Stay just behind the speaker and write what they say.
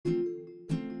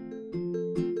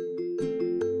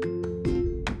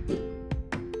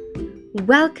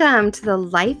Welcome to the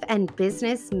Life and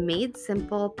Business Made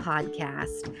Simple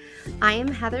podcast. I am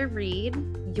Heather Reed,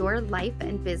 your life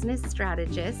and business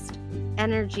strategist,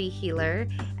 energy healer,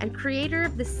 and creator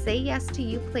of the Say Yes to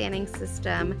You planning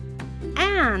system,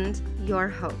 and your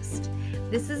host.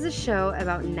 This is a show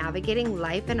about navigating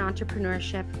life and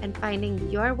entrepreneurship and finding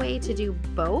your way to do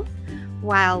both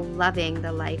while loving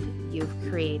the life you've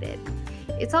created.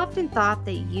 It's often thought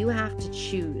that you have to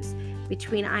choose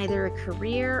between either a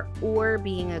career or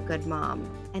being a good mom,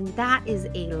 and that is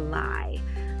a lie.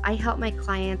 I help my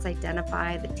clients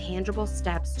identify the tangible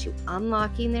steps to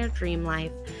unlocking their dream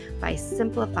life by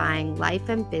simplifying life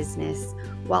and business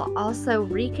while also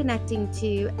reconnecting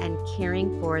to and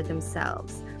caring for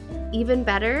themselves. Even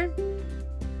better,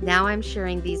 now I'm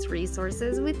sharing these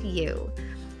resources with you.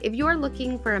 If you're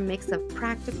looking for a mix of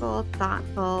practical,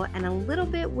 thoughtful, and a little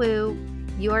bit woo,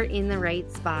 you're in the right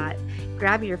spot.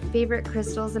 Grab your favorite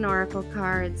crystals and oracle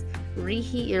cards,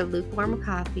 reheat your lukewarm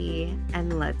coffee,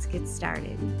 and let's get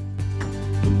started.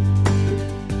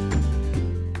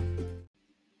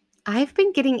 I've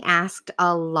been getting asked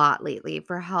a lot lately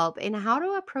for help in how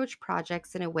to approach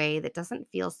projects in a way that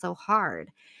doesn't feel so hard.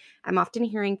 I'm often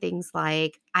hearing things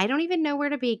like, I don't even know where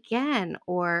to begin,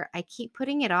 or I keep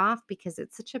putting it off because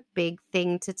it's such a big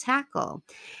thing to tackle.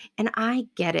 And I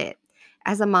get it.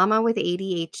 As a mama with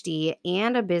ADHD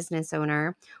and a business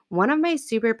owner, one of my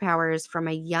superpowers from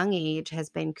a young age has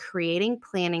been creating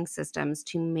planning systems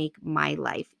to make my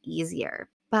life easier.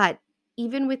 But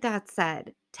even with that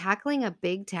said, tackling a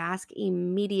big task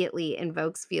immediately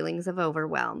invokes feelings of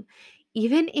overwhelm,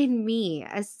 even in me,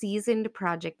 a seasoned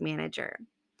project manager.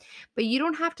 But you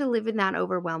don't have to live in that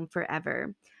overwhelm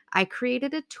forever. I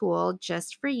created a tool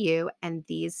just for you and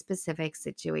these specific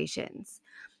situations.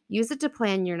 Use it to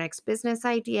plan your next business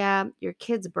idea, your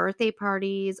kids' birthday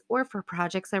parties, or for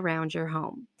projects around your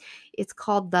home. It's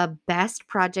called the Best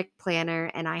Project Planner,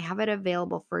 and I have it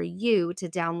available for you to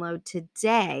download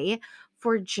today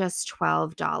for just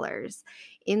 $12.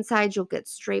 Inside, you'll get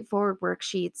straightforward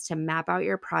worksheets to map out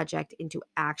your project into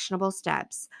actionable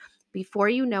steps. Before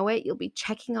you know it, you'll be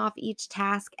checking off each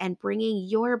task and bringing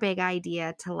your big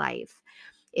idea to life.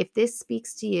 If this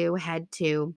speaks to you, head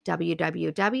to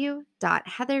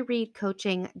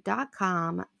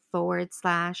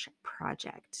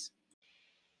www.heatherreedcoaching.com/project.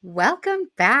 Welcome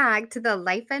back to the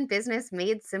Life and Business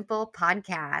Made Simple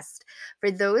podcast.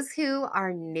 For those who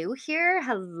are new here,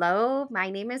 hello, my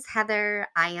name is Heather.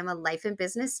 I am a life and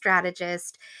business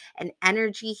strategist, an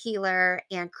energy healer,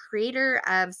 and creator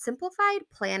of simplified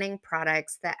planning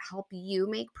products that help you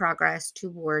make progress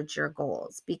towards your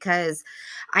goals. Because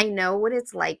I know what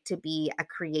it's like to be a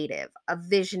creative, a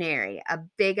visionary, a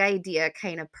big idea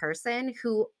kind of person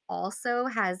who also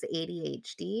has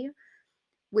ADHD,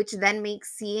 which then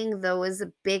makes seeing those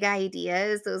big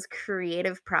ideas, those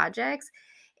creative projects,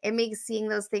 it makes seeing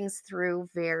those things through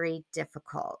very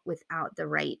difficult without the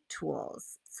right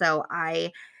tools. So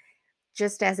I,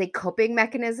 just as a coping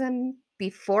mechanism,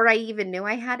 before I even knew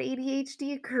I had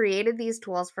ADHD, created these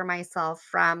tools for myself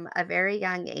from a very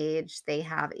young age. They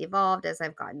have evolved as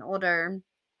I've gotten older,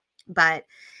 but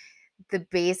the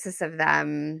basis of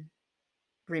them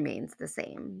remains the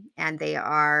same. And they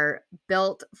are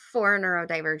built for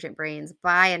neurodivergent brains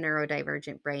by a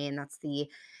neurodivergent brain. That's the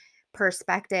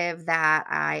perspective that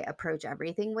I approach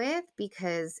everything with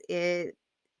because it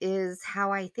is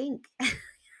how I think.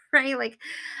 Right? Like,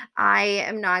 I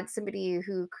am not somebody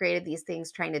who created these things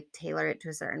trying to tailor it to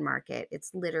a certain market.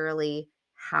 It's literally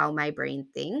how my brain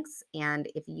thinks.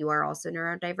 And if you are also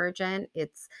neurodivergent,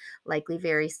 it's likely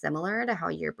very similar to how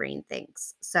your brain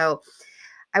thinks. So,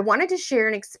 I wanted to share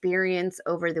an experience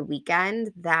over the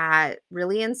weekend that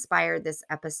really inspired this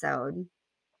episode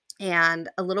and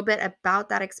a little bit about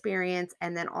that experience,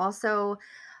 and then also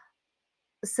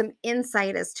some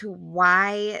insight as to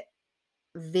why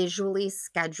visually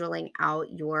scheduling out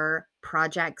your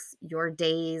projects, your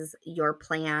days, your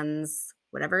plans,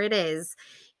 whatever it is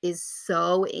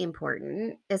so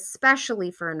important,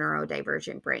 especially for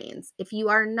neurodivergent brains. If you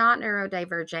are not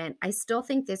neurodivergent, I still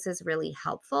think this is really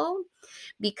helpful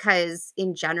because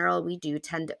in general, we do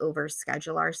tend to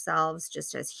overschedule ourselves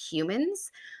just as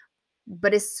humans,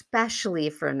 but especially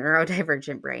for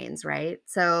neurodivergent brains, right?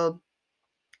 So,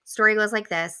 story goes like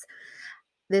this.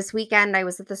 This weekend, I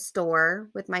was at the store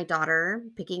with my daughter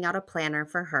picking out a planner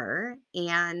for her.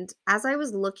 And as I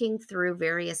was looking through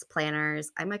various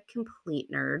planners, I'm a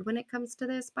complete nerd when it comes to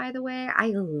this, by the way. I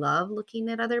love looking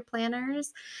at other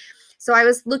planners. So I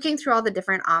was looking through all the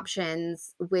different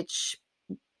options, which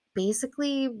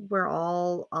basically were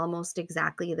all almost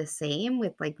exactly the same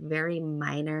with like very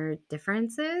minor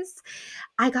differences.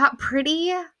 I got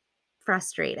pretty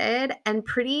frustrated and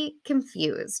pretty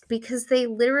confused because they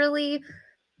literally,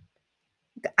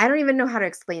 I don't even know how to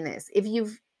explain this. If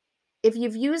you've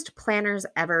used planners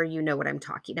ever, you know what I'm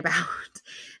talking about.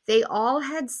 They all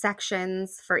had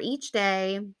sections for each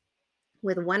day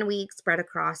with 1 week spread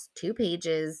across 2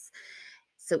 pages.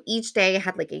 So each day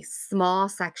had like a small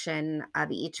section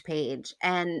of each page,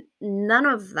 and none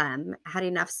of them had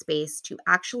enough space to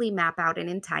actually map out an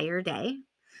entire day,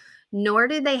 nor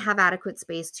did they have adequate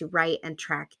space to write and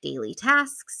track daily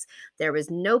tasks. There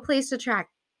was no place to track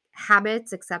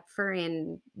habits except for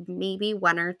in maybe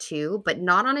one or two, but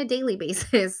not on a daily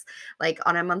basis, like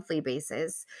on a monthly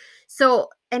basis. So,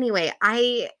 anyway,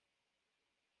 I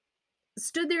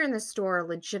stood there in the store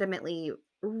legitimately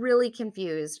really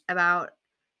confused about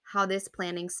how this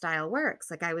planning style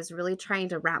works. Like I was really trying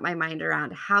to wrap my mind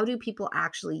around how do people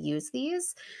actually use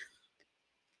these?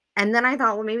 And then I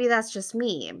thought, well, maybe that's just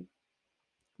me.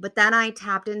 But then I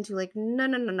tapped into like, no,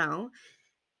 no, no, no.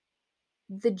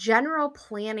 The general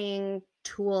planning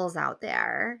tools out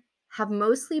there have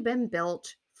mostly been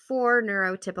built for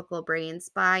neurotypical brains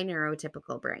by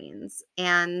neurotypical brains.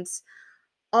 And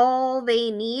all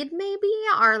they need maybe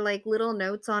are like little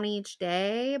notes on each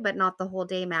day, but not the whole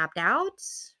day mapped out.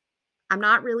 I'm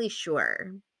not really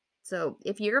sure. So,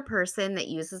 if you're a person that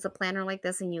uses a planner like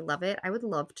this and you love it, I would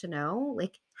love to know,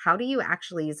 like, how do you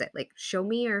actually use it? Like, show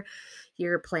me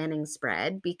your planning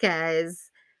spread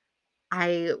because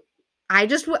I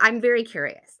I'm very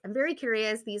curious. I'm very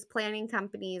curious. These planning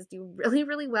companies do really,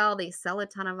 really well. They sell a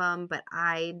ton of them, but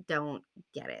I don't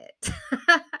get it.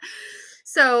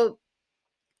 So,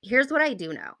 here's what I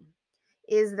do know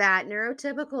is that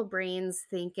neurotypical brains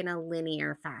think in a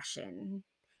linear fashion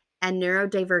and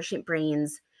neurodivergent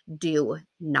brains do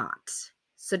not.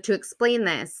 So, to explain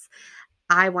this,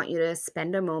 I want you to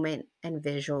spend a moment and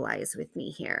visualize with me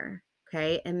here.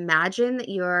 Okay. Imagine that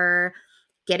you're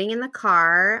getting in the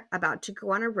car, about to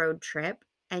go on a road trip,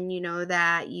 and you know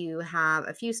that you have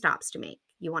a few stops to make.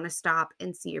 You want to stop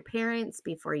and see your parents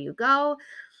before you go.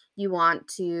 You want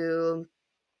to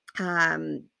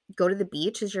um, go to the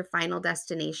beach as your final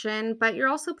destination, but you're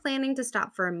also planning to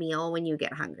stop for a meal when you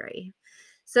get hungry.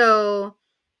 So,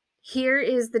 here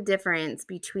is the difference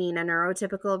between a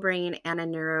neurotypical brain and a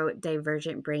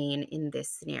neurodivergent brain in this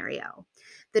scenario.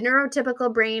 The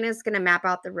neurotypical brain is going to map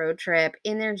out the road trip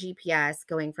in their GPS,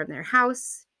 going from their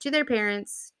house to their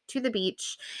parents to the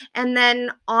beach. And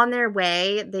then on their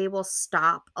way, they will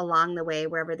stop along the way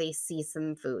wherever they see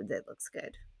some food that looks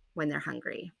good when they're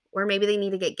hungry. Or maybe they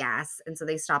need to get gas. And so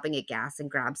they stop and get gas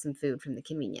and grab some food from the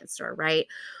convenience store, right?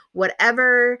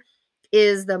 Whatever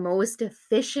is the most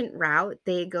efficient route,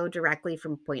 they go directly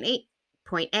from point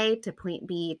A to point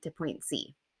B to point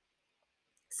C.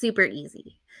 Super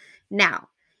easy. Now,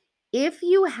 if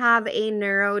you have a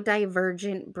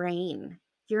neurodivergent brain,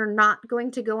 you're not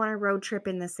going to go on a road trip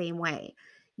in the same way.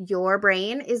 Your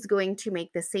brain is going to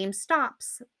make the same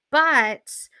stops, but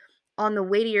on the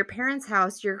way to your parents'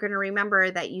 house, you're going to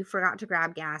remember that you forgot to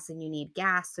grab gas and you need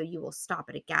gas. So you will stop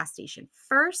at a gas station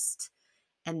first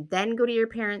and then go to your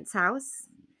parents' house.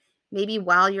 Maybe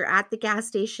while you're at the gas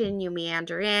station, you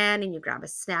meander in and you grab a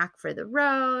snack for the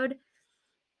road.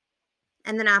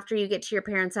 And then after you get to your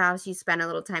parents' house, you spend a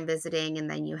little time visiting and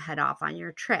then you head off on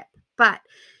your trip. But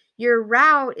your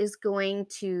route is going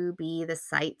to be the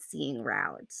sightseeing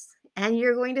routes. And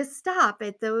you're going to stop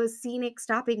at those scenic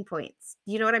stopping points.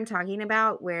 You know what I'm talking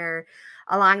about? Where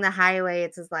along the highway,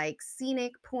 it says like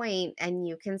scenic point, and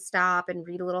you can stop and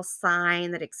read a little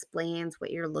sign that explains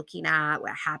what you're looking at,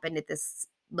 what happened at this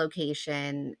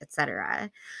location, etc.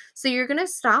 So you're going to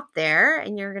stop there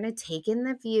and you're going to take in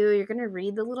the view. You're going to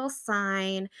read the little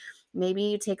sign. Maybe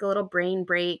you take a little brain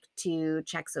break to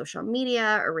check social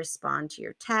media or respond to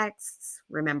your texts.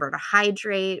 Remember to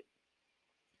hydrate.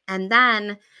 And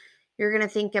then you're going to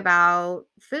think about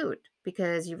food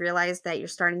because you realize that you're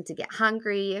starting to get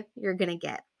hungry. You're going to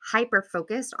get hyper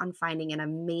focused on finding an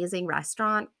amazing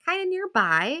restaurant kind of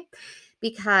nearby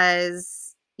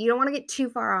because you don't want to get too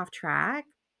far off track.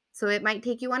 So it might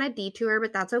take you on a detour,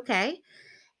 but that's okay.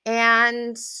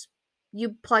 And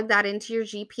you plug that into your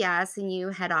GPS and you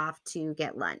head off to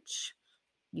get lunch.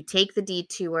 You take the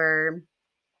detour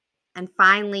and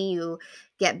finally you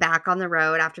get back on the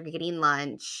road after getting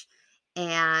lunch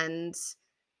and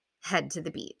head to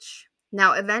the beach.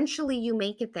 Now, eventually you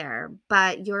make it there,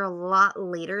 but you're a lot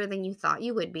later than you thought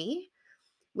you would be,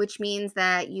 which means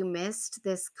that you missed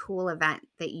this cool event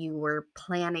that you were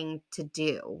planning to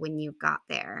do when you got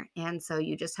there. And so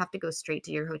you just have to go straight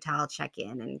to your hotel, check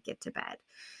in, and get to bed.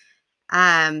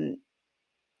 Um,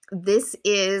 This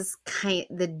is kind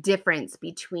the difference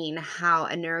between how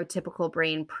a neurotypical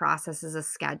brain processes a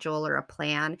schedule or a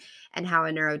plan and how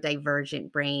a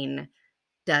neurodivergent brain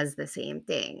does the same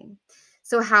thing.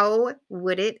 So, how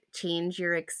would it change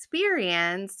your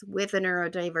experience with a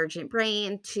neurodivergent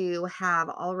brain to have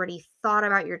already thought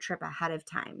about your trip ahead of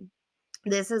time?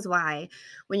 This is why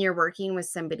when you're working with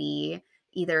somebody,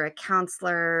 either a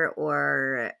counselor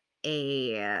or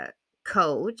a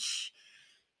coach,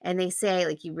 and they say,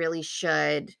 like, you really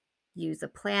should use a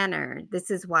planner. This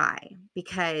is why.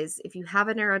 Because if you have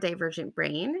a neurodivergent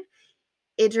brain,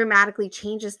 it dramatically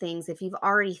changes things if you've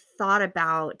already thought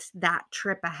about that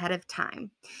trip ahead of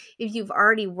time. If you've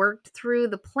already worked through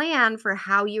the plan for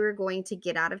how you were going to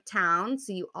get out of town,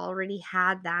 so you already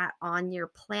had that on your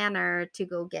planner to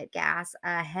go get gas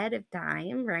ahead of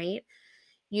time, right?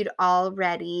 You'd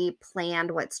already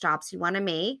planned what stops you want to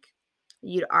make.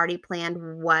 You'd already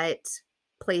planned what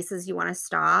places you want to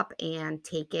stop and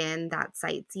take in that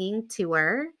sightseeing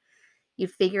tour. You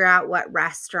figure out what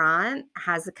restaurant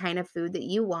has the kind of food that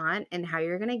you want and how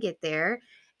you're going to get there.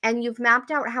 And you've mapped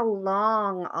out how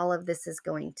long all of this is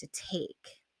going to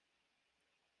take.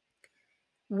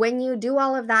 When you do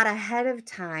all of that ahead of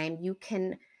time, you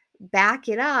can back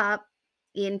it up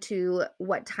into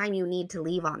what time you need to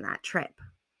leave on that trip,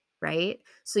 right?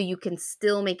 So you can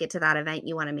still make it to that event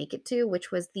you want to make it to,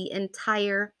 which was the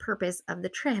entire purpose of the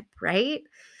trip, right?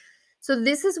 So,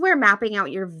 this is where mapping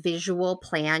out your visual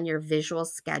plan, your visual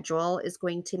schedule is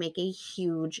going to make a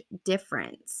huge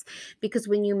difference. Because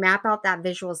when you map out that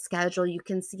visual schedule, you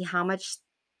can see how much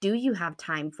do you have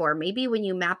time for. Maybe when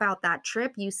you map out that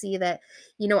trip, you see that,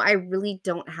 I really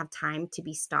don't have time to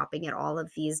be stopping at all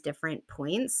of these different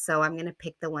points. So, I'm going to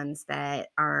pick the ones that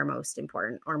are most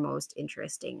important or most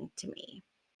interesting to me.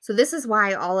 So, this is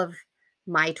why all of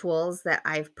my tools that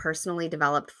I've personally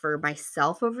developed for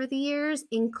myself over the years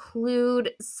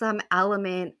include some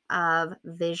element of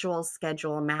visual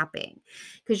schedule mapping,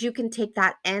 because you can take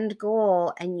that end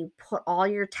goal and you put all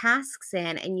your tasks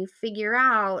in and you figure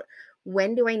out,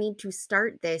 when do I need to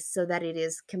start this so that it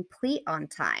is complete on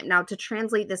time? Now, to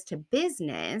translate this to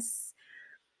business,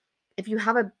 if you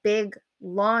have a big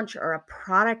launch or a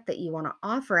product that you want to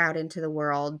offer out into the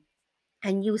world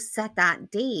and you set that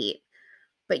date,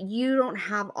 but you don't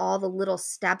have all the little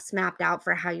steps mapped out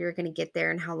for how you're going to get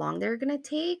there and how long they're going to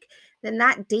take, then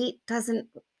that date doesn't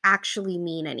actually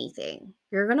mean anything.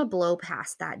 You're going to blow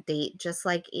past that date, just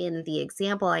like in the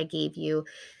example I gave you,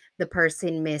 the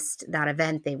person missed that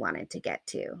event they wanted to get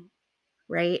to,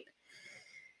 right?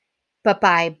 But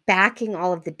by backing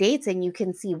all of the dates and you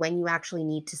can see when you actually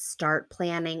need to start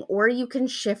planning, or you can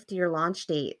shift your launch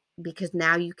date because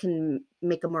now you can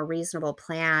make a more reasonable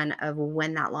plan of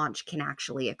when that launch can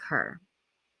actually occur.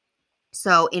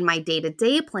 So, in my day to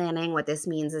day planning, what this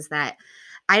means is that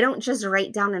I don't just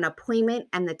write down an appointment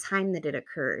and the time that it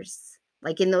occurs.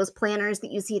 Like in those planners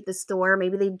that you see at the store,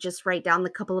 maybe they just write down the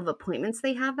couple of appointments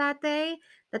they have that day.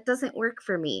 That doesn't work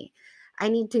for me. I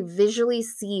need to visually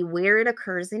see where it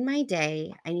occurs in my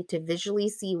day. I need to visually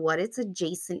see what it's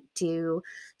adjacent to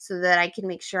so that I can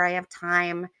make sure I have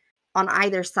time on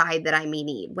either side that I may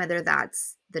need, whether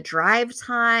that's the drive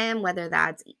time, whether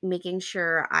that's making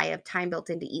sure I have time built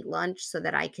in to eat lunch so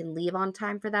that I can leave on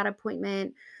time for that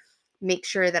appointment, make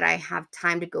sure that I have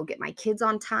time to go get my kids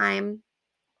on time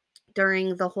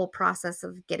during the whole process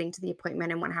of getting to the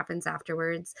appointment and what happens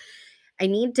afterwards. I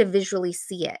need to visually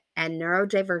see it, and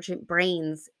neurodivergent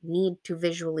brains need to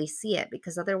visually see it,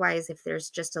 because otherwise, if there's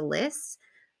just a list,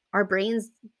 our brains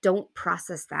don't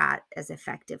process that as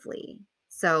effectively.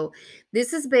 So,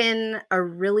 this has been a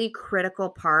really critical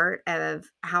part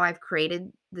of how I've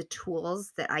created the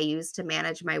tools that I use to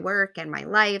manage my work and my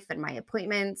life and my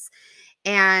appointments.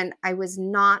 And I was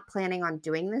not planning on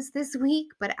doing this week,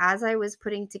 but as I was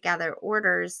putting together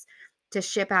orders to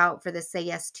ship out for the Say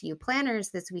Yes to You planners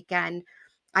this weekend,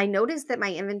 I noticed that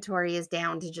my inventory is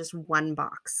down to just one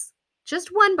box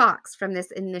from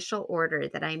this initial order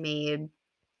that I made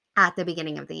at the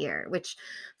beginning of the year, which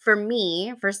for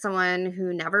me, for someone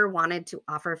who never wanted to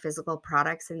offer physical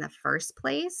products in the first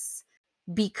place,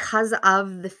 because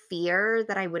of the fear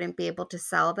that I wouldn't be able to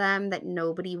sell them, that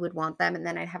nobody would want them, and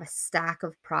then I'd have a stack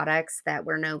of products that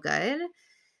were no good.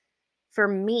 For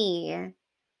me,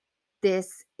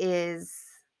 this is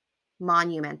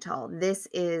monumental.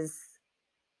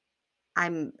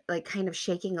 I'm like kind of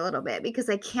shaking a little bit because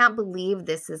I can't believe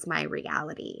this is my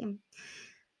reality.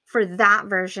 For that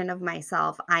version of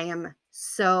myself, I am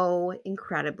so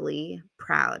incredibly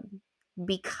proud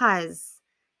because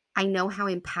I know how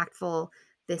impactful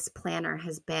this planner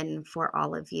has been for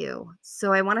all of you.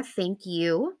 So I want to thank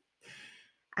you.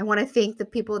 I want to thank the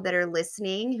people that are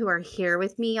listening who are here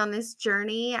with me on this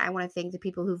journey. I want to thank the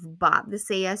people who've bought the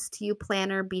Say Yes to You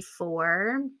planner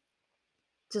before.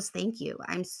 Just thank you.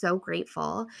 I'm so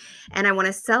grateful. And I want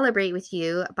to celebrate with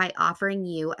you by offering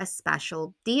you a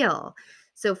special deal.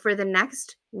 So, for the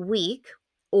next week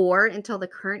or until the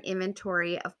current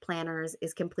inventory of planners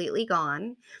is completely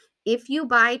gone, if you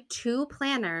buy 2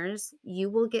 planners, you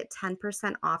will get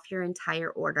 10% off your entire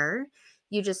order.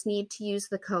 You just need to use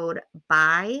the code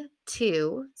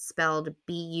BUY2, spelled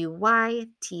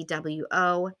BUYTWO,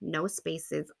 no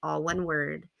spaces, all one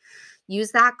word.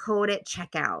 Use that code at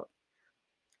checkout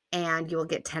and you will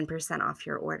get 10% off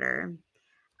your order.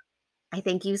 I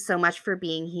thank you so much for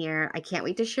being here. I can't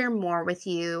wait to share more with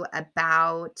you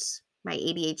about my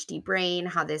ADHD brain,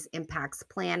 how this impacts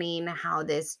planning, how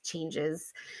this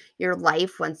changes your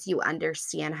life once you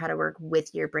understand how to work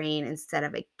with your brain instead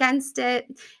of against it.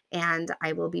 And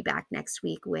I will be back next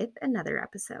week with another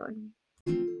episode.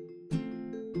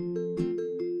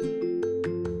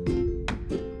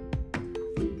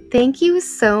 Thank you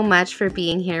so much for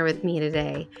being here with me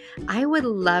today. I would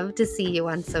love to see you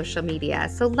on social media,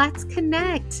 so let's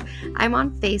connect. I'm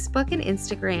on Facebook and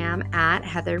Instagram at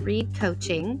Heather Reed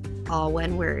Coaching, all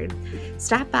one word.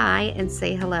 Stop by and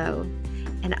say hello,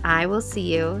 and I will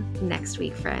see you next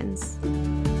week, friends.